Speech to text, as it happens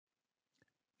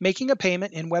Making a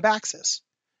payment in WebAxis.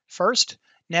 First,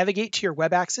 navigate to your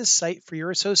WebAxis site for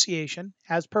your association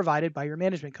as provided by your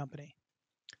management company.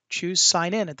 Choose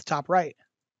Sign In at the top right.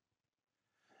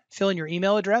 Fill in your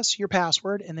email address, your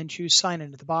password, and then choose Sign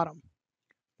In at the bottom.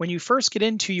 When you first get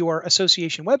into your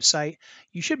association website,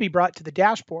 you should be brought to the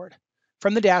dashboard.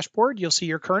 From the dashboard, you'll see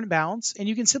your current balance, and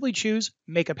you can simply choose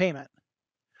Make a Payment.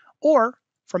 Or,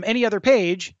 from any other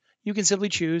page, you can simply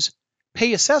choose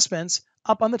Pay Assessments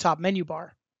up on the top menu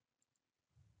bar.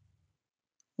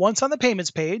 Once on the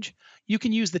Payments page, you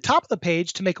can use the top of the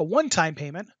page to make a one-time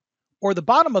payment, or the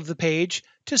bottom of the page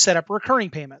to set up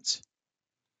recurring payments.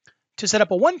 To set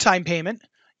up a one-time payment,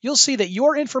 you'll see that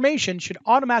your information should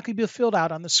automatically be filled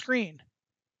out on the screen.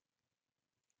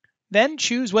 Then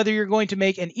choose whether you're going to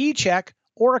make an e-check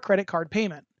or a credit card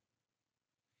payment.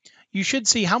 You should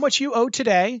see how much you owe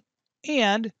today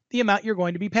and the amount you're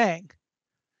going to be paying.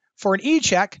 For an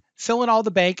e-check, fill in all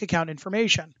the bank account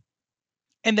information,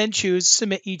 and then choose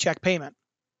Submit e-check payment.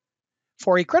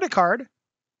 For a credit card,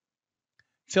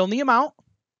 fill in the amount,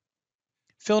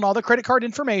 fill in all the credit card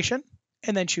information,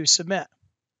 and then choose Submit.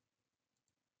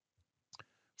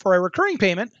 For a recurring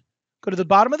payment, go to the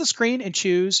bottom of the screen and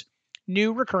choose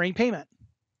New Recurring Payment.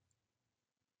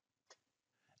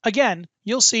 Again,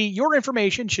 you'll see your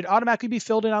information should automatically be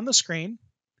filled in on the screen.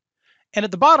 And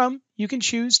at the bottom, you can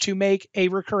choose to make a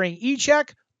recurring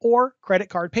e-check or credit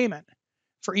card payment.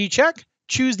 For e-check,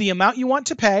 choose the amount you want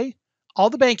to pay, all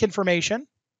the bank information,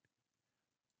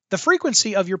 the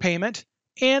frequency of your payment,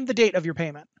 and the date of your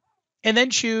payment. And then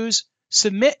choose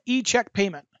Submit e-check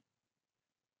payment.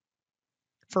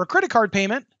 For a credit card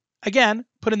payment, again,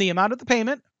 put in the amount of the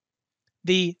payment,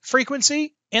 the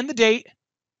frequency, and the date.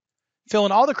 Fill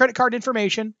in all the credit card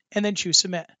information, and then choose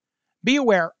Submit. Be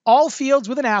aware, all fields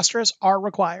with an asterisk are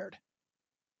required.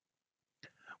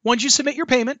 Once you submit your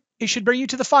payment, it should bring you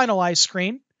to the Finalize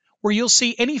screen, where you'll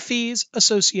see any fees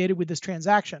associated with this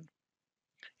transaction.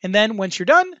 And then once you're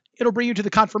done, it'll bring you to the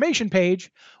confirmation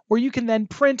page, where you can then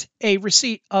print a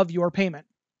receipt of your payment.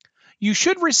 You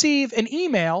should receive an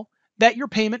email that your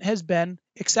payment has been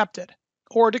accepted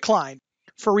or declined.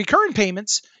 For recurring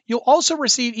payments, you'll also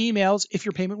receive emails if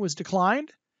your payment was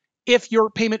declined, if your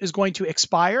payment is going to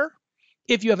expire,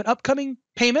 if you have an upcoming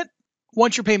payment,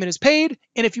 once your payment is paid,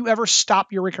 and if you ever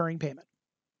stop your recurring payment.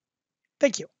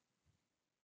 Thank you.